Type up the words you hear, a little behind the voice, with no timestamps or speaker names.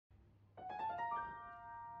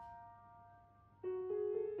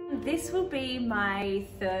This will be my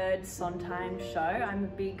third Sondheim show. I'm a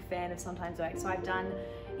big fan of Sondheim's work. So I've done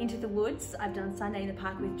Into the Woods, I've done Sunday in the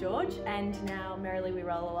Park with George, and now Merrily We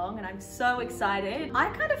Roll Along, and I'm so excited.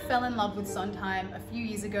 I kind of fell in love with Sondheim a few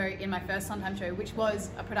years ago in my first Sondheim show, which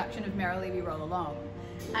was a production of Merrily We Roll Along.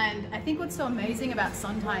 And I think what's so amazing about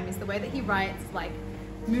Sondheim is the way that he writes, like,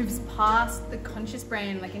 moves past the conscious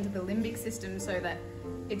brain, like, into the limbic system, so that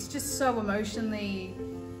it's just so emotionally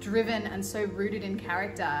driven and so rooted in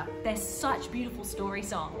character. They're such beautiful story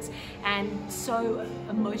songs and so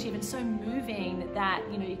emotive and so moving that,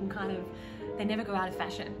 you know, you can kind of, they never go out of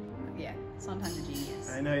fashion. Yeah, Sondheim's a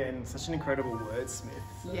genius. I know, and such an incredible wordsmith.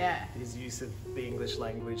 Yeah. His use of the English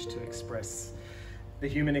language to express the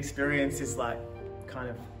human experience is like kind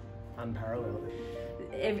of unparalleled.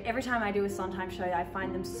 Every time I do a Sondheim show, I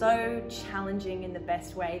find them so challenging in the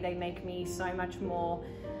best way. They make me so much more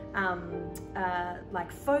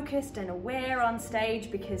like focused and aware on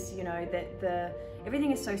stage, because you know that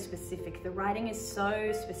everything is so specific, the writing is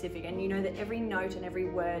so specific, and you know that every note and every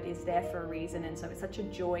word is there for a reason, and so it's such a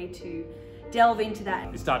joy to delve into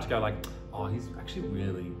that. You start to go like, oh, he's actually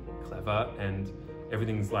really clever, and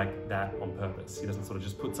everything's like that on purpose. He doesn't sort of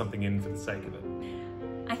just put something in for the sake of it.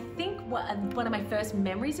 I think one of my first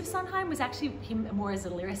memories of Sondheim was actually him more as a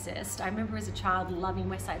lyricist. I remember as a child loving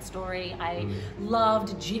West Side Story. I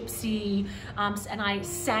loved Gypsy, and I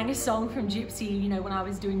sang a song from Gypsy, you know, when I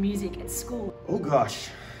was doing music at school. Oh gosh.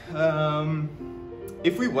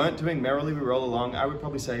 If we weren't doing Merrily We Roll Along, I would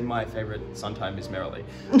probably say my favorite Sondheim is Merrily.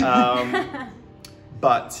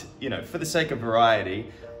 But, you know, for the sake of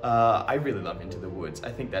variety, I really love Into the Woods. I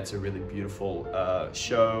think that's a really beautiful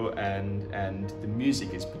show, and the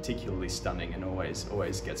music is particularly stunning and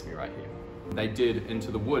always gets me right here. They did Into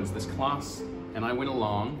the Woods, this class, and I went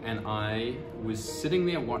along and I was sitting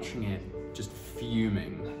there watching it, just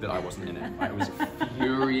fuming that I wasn't in it. I was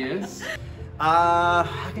furious.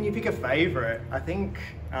 How can you pick a favorite? I think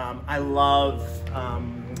I love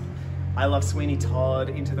Sweeney Todd,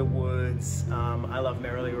 Into the Woods. I love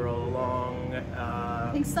Merrily We Roll Along.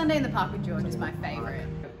 I think Sunday in the Park with George is my favorite.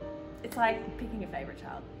 It's like picking a favorite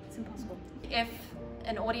child. It's impossible. If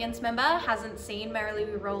an audience member hasn't seen Merrily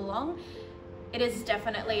We Roll Along, it is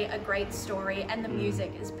definitely a great story, and the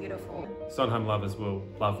music is beautiful. Sondheim lovers will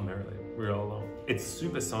love Merrily We Roll Along. It's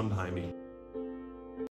super Sondheim-y.